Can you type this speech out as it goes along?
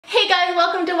Hey guys,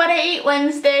 welcome to What I Ate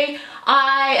Wednesday.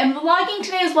 I am vlogging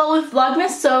today as well with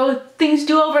Vlogmas, so things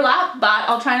do overlap, but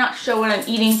I'll try not to show what I'm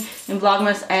eating in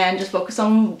Vlogmas and just focus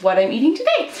on what I'm eating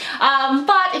today.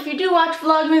 But if you do watch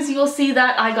Vlogmas, you will see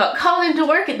that I got called into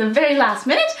work at the very last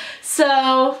minute,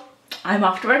 so I'm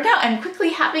off to work now. I'm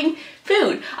quickly having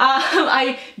food.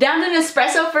 I downed an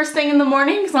espresso first thing in the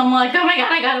morning, so I'm like, oh my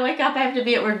god, I gotta wake up, I have to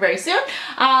be at work very soon.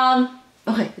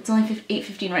 Okay, it's only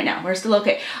 8:15 right now. We're still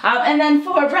okay. And then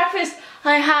for breakfast,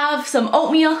 I have some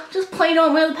oatmeal, just plain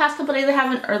oatmeal. The past couple days I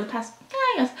haven't, I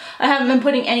guess, I haven't been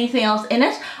putting anything else in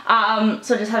it.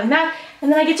 So just having that.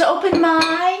 And then I get to open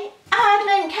my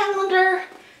advent calendar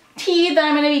tea that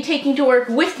I'm going to be taking to work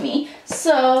with me.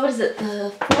 So, what is it,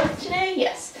 the 4th today?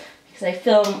 Yes, because I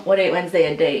film What I Ate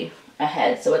Wednesday a day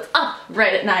ahead. So it's up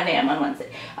right at 9 a.m. on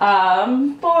Wednesday.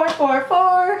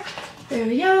 4. There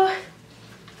we go.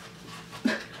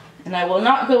 And I will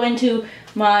not go into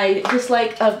my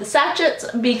dislike of the sachets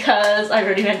because I've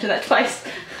already mentioned that twice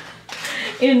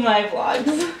in my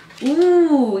vlogs.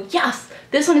 Ooh, yes!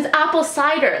 This one is apple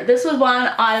cider. This was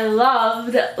one I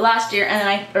loved last year, and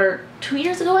then or 2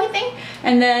 years ago, I think.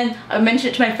 And then I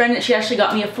mentioned it to my friend that she actually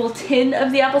got me a full tin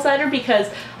of the apple cider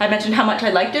because I mentioned how much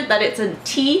I liked it, that it's a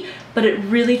tea, but it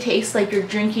really tastes like you're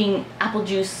drinking apple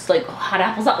juice, like hot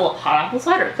apple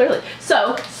cider, clearly.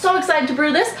 So excited to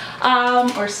brew this,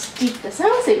 or steep this. I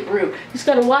don't say brew. Just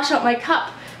gotta wash out my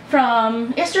cup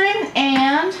from yesterday,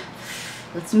 and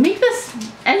let's make this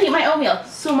and eat my oatmeal.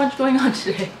 So much going on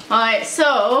today. Alright,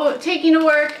 so taking to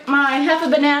work my half a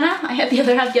banana. I had the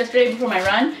other half yesterday before my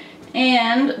run.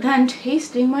 And then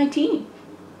tasting my tea.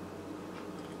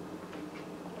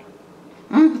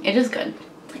 It is good.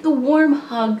 It's like a warm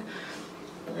hug.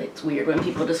 It's weird when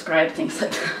people describe things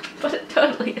like that, but it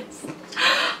totally is.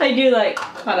 I do like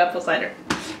hot apple cider.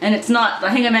 And it's not,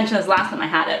 I think I mentioned this last time I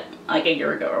had it, like a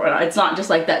year ago or whatnot. It's not just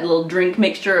like that little drink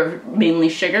mixture of mainly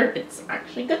sugar. It's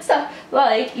actually good stuff.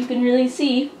 Like, you can really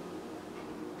see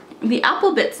the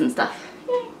apple bits and stuff.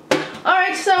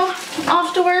 Alright, so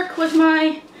off to work with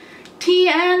my tea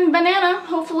and banana.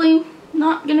 Hopefully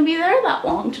not gonna be there that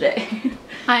long today.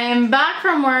 I am back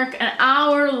from work an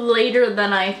hour later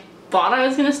than I thought I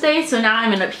was gonna stay, so now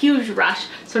I'm in a huge rush,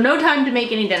 so no time to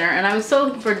make any dinner, and I was so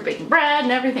looking forward to baking bread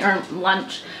and everything, or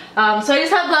lunch. So I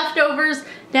just have leftovers.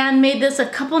 Dan made this a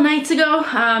couple nights ago.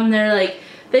 They're like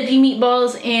veggie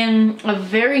meatballs in a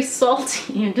very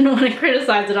salty, I didn't want to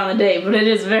criticize it on the day, but it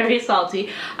is very salty,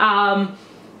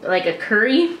 like a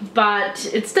curry, but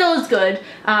it still is good.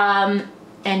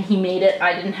 And he made it.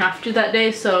 I didn't have to that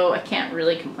day, so I can't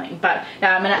really complain. But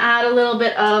yeah, I'm gonna add a little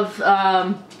bit of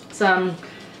some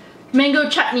mango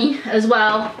chutney as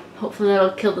well. Hopefully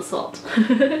that'll kill the salt.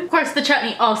 Of course, the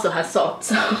chutney also has salt,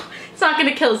 so it's not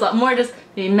gonna kill the salt, more just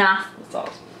maybe mask the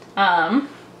salt.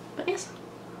 But yes.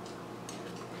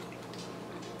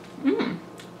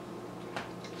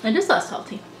 It is less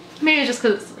salty. Maybe it's just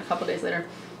because it's a couple days later.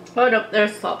 Oh no,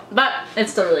 there's salt, but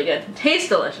it's still really good. It tastes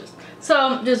delicious.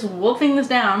 So just wolfing this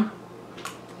down.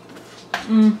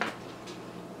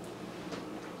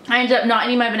 I ended up not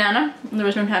eating my banana. There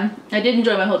was no time. I did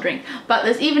enjoy my whole drink. But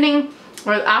this evening,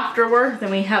 or after work, then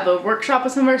we have a workshop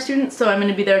with some of our students, so I'm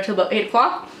going to be there till about 8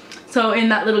 o'clock. So in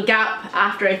that little gap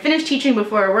after I finish teaching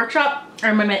before our workshop,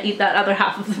 I'm going to eat that other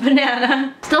half of the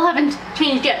banana. Still haven't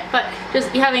changed yet, but just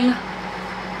having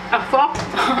a flop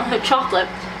of chocolate.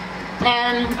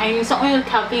 And I need something with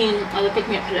caffeine as a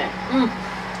pick-me-up today. I'm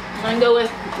going to go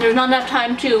with, there's not enough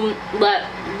time to let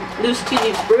loose tea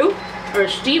leaves brew, or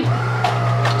steep.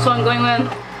 So I'm going with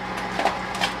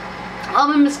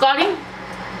almond biscotti.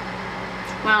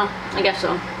 Well, I guess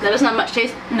so. That doesn't have much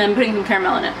taste, and then putting some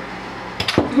caramel in it.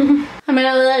 I'm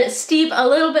gonna let it steep a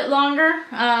little bit longer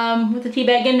with the tea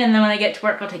bag in, and then when I get to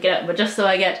work I'll take it out, but just so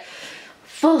I get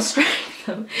full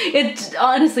strength.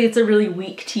 Honestly, it's a really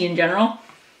weak tea in general.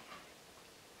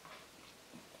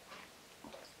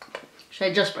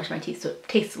 I just brushed my teeth, so it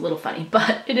tastes a little funny,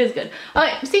 but it is good.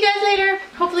 Alright, see you guys later.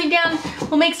 Hopefully Dan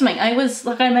will make something.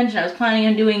 Like I mentioned, I was planning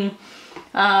on doing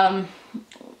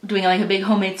like a big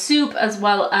homemade soup, as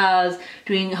well as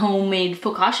doing homemade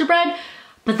focaccia bread,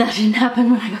 but that didn't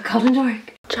happen when I got called into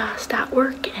work. Just at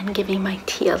work and giving my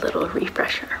tea a little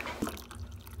refresher.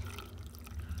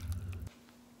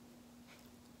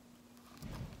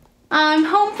 I'm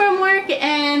home from work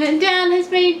and Dan has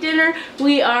made dinner.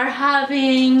 We are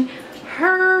having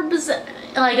herbs,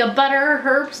 like a butter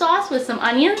herb sauce with some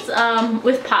onions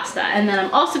with pasta, and then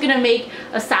I'm also gonna make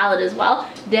a salad as well.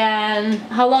 Dan,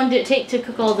 how long did it take to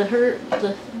cook all the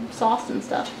sauce and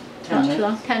stuff? 10 minutes. Too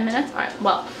long? 10 minutes? Alright,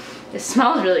 well, it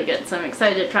smells really good, so I'm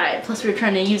excited to try it. Plus we're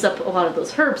trying to use up a lot of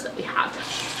those herbs that we have.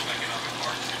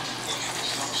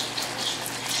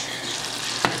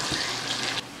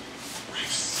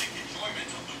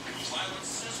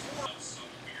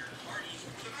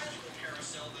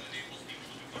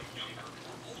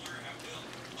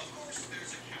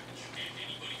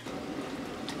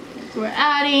 So we're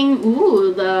adding,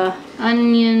 ooh, the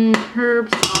onion herb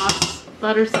sauce,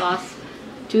 butter sauce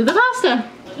to the pasta.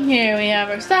 Here we have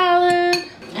our salad.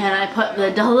 And I put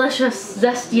the delicious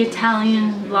zesty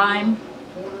Italian lime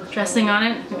dressing on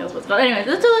it. I think that's what's called. Anyways,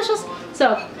 it's delicious.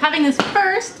 So having this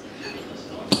first.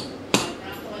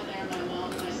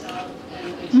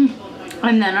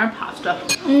 And then our pasta.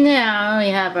 Now we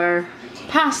have our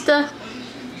pasta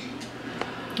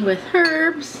with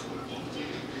herbs.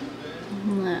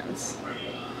 Let's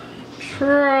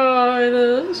try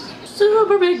this.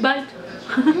 Super big bite.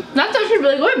 That's actually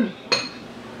really good.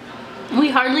 We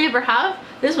hardly ever have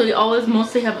this. We always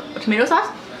mostly have tomato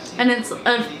sauce. And it's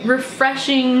a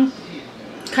refreshing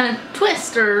kind of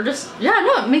twist, or just, yeah,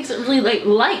 no, it makes it really like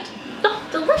light. Oh,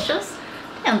 delicious.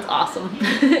 Sounds awesome.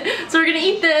 So we're gonna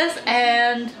eat this,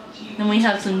 and then we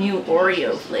have some new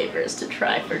Oreo flavors to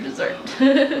try for dessert.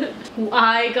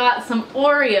 I got some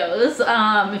Oreos.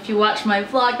 If you watch my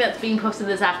vlog that's being posted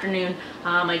this afternoon,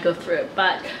 I go through it.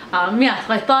 But yeah,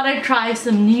 so I thought I'd try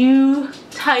some new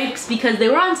types because they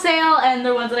were on sale and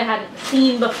they're ones that I hadn't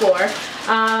seen before.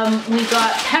 We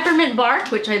got peppermint bark,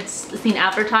 which I'd seen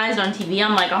advertised on TV.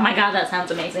 I'm like, oh my god, that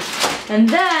sounds amazing. And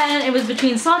then it was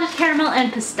between salted caramel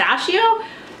and pistachio.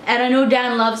 And I know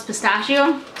Dan loves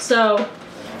pistachio, so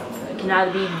it can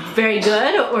either be very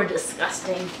good or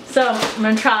disgusting. So I'm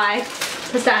gonna try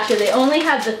pistachio. They only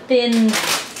have the thin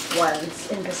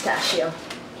ones in pistachio,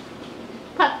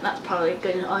 but that's probably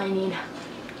good and all I need.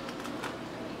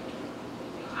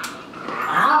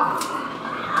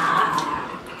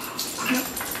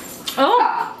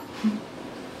 Oh,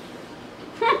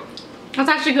 that's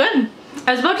actually good.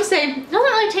 I was about to say, it doesn't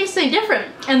really taste any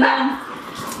different, and then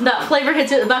that flavor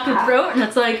hits you at the back of the throat and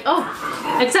it's like, oh,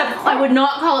 except I would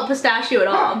not call it pistachio at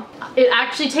all. It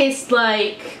actually tastes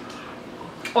like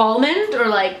almond or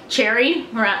like cherry,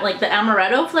 or like the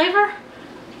amaretto flavor.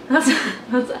 This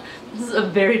is a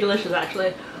very delicious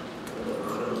actually.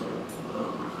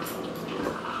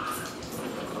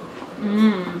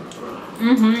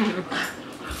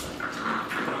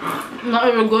 That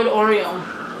is a good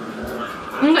Oreo.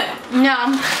 Okay,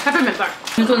 now peppermint bark.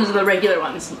 These ones are the regular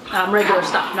ones, regular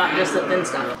stuff, not just the thin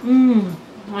stuff.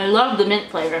 I love the mint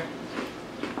flavor.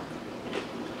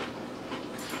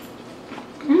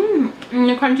 And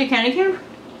the crunchy candy cane,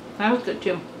 that was good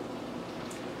too.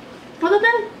 Other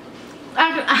than,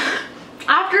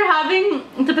 after having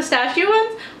the pistachio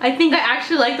ones, I think I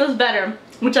actually like those better,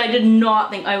 which I did not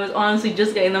think. I was honestly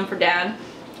just getting them for Dan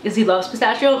because he loves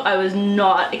pistachio. I was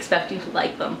not expecting to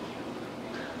like them.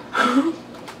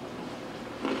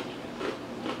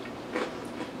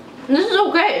 This is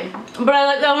okay, but I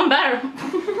like that one better.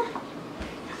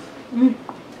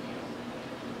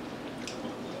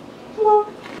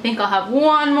 I think I'll have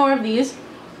one more of these.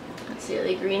 Let's see, are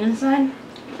they green inside?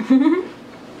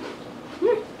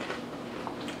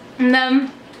 And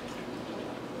then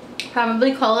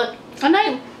probably call it a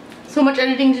night. So much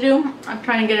editing to do. I'm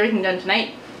trying to get everything done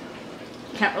tonight.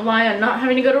 Can't rely on not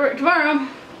having to go to work tomorrow.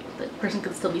 The person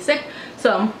could still be sick,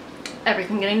 so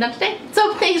everything getting done today.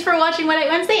 So thanks for watching I Ate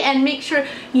Wednesday, and make sure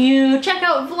you check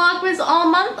out Vlogmas all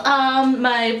month.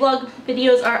 My vlog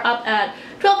videos are up at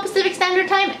 12 Pacific Standard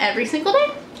Time every single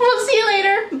day. We'll see you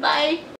later. Bye.